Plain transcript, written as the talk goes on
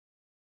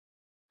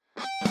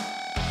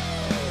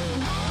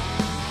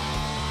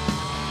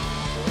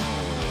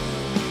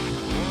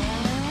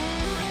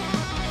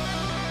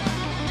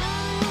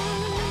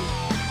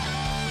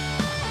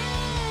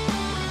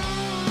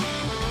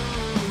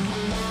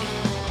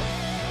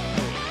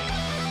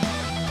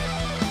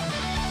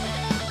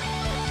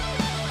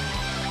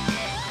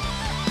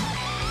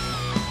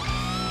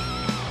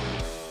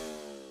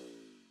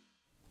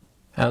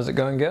How's it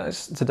going,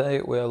 guys? Today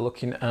we're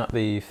looking at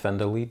the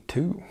Fender Lead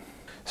 2.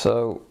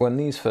 So when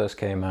these first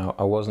came out,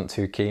 I wasn't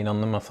too keen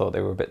on them. I thought they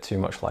were a bit too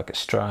much like a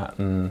Strat,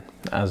 and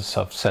as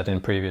I've said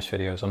in previous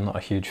videos, I'm not a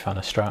huge fan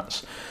of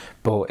Strats,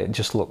 but it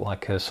just looked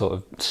like a sort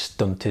of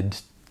stunted,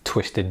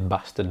 twisted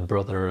bastard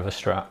brother of a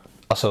Strat.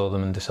 I saw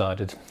them and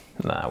decided,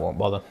 nah, I won't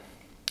bother.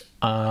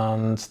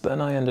 And then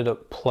I ended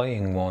up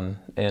playing one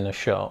in a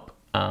shop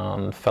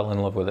and fell in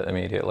love with it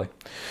immediately.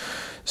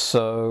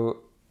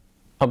 So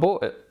I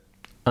bought it.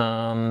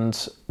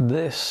 And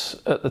this,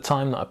 at the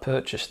time that I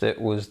purchased it,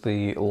 was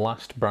the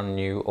last brand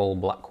new all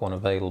black one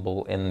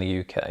available in the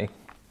UK.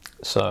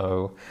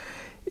 So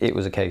it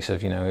was a case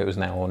of, you know, it was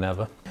now or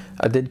never.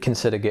 I did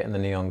consider getting the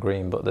neon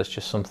green, but there's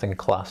just something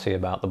classy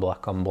about the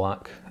black on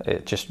black.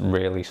 It just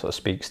really sort of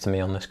speaks to me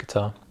on this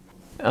guitar.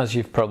 As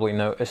you've probably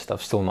noticed,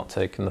 I've still not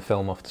taken the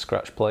film off the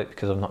scratch plate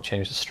because I've not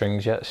changed the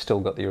strings yet. It's still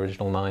got the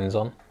original 9s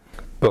on.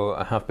 But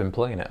I have been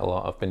playing it a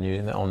lot. I've been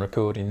using it on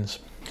recordings.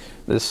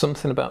 There's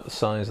something about the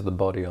size of the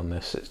body on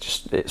this.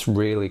 It's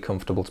really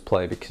comfortable to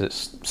play because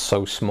it's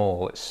so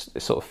small. It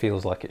sort of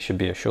feels like it should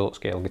be a short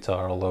scale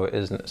guitar, although it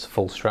isn't. It's a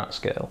full Strat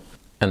scale.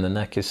 And the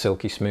neck is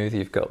silky smooth.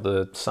 You've got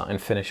the satin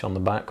finish on the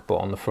back, but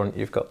on the front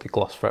you've got the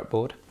gloss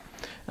fretboard,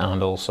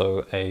 and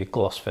also a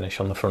gloss finish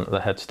on the front of the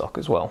headstock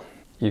as well.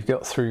 You've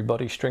got through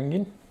body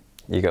stringing.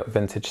 You've got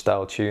vintage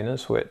style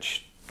tuners,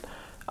 which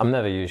I'm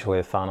never usually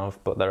a fan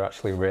of, but they're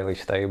actually really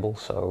stable,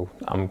 so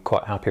I'm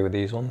quite happy with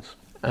these ones.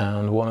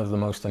 And one of the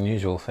most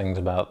unusual things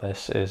about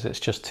this is it's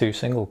just 2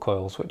 single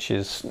coils, which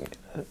is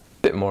a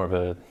bit more of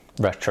a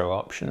retro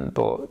option,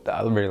 but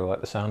I really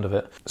like the sound of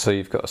it. So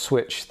you've got a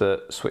switch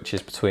that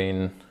switches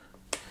between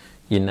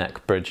your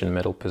neck, bridge and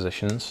middle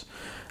positions,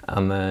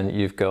 and then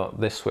you've got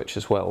this switch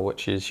as well,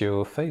 which is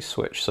your phase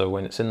switch, so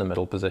when it's in the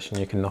middle position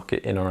you can knock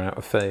it in or out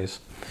of phase.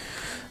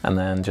 And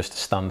then just a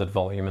standard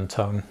volume and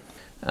tone.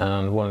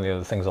 And one of the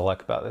other things I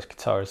like about this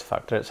guitar is the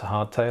fact that it's a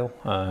hardtail.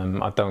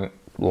 I don't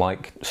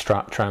like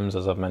Strat trems,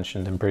 as I've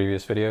mentioned in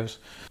previous videos.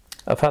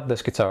 I've had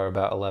this guitar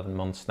about 11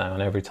 months now,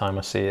 and every time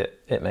I see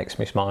it, it makes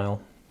me smile,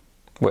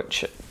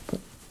 which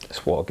is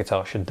what a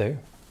guitar should do.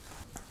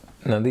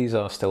 Now these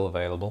are still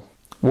available.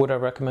 Would I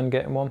recommend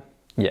getting one?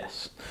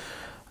 Yes.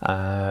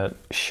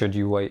 Should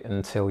you wait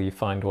until you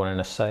find one in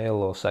a sale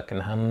or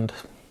second hand?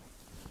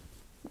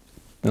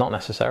 Not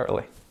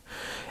necessarily.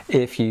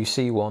 If you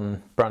see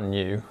one brand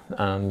new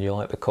and you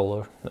like the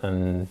colour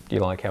and you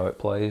like how it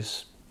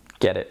plays,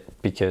 get it,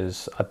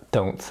 because I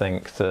don't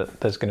think that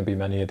there's going to be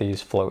many of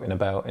these floating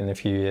about in a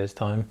few years'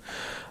 time.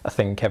 I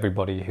think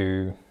everybody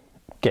who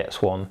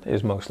gets one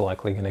is most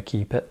likely going to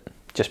keep it,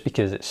 just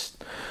because it's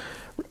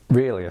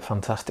really a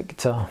fantastic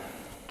guitar.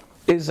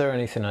 Is there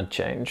anything I'd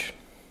change?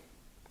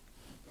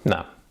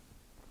 No.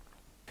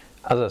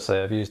 As I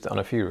say, I've used it on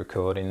a few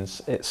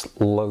recordings. It's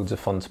loads of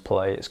fun to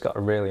play. It's got a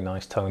really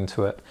nice tone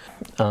to it.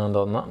 And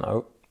on that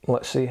note,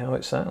 let's see how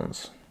it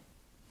sounds.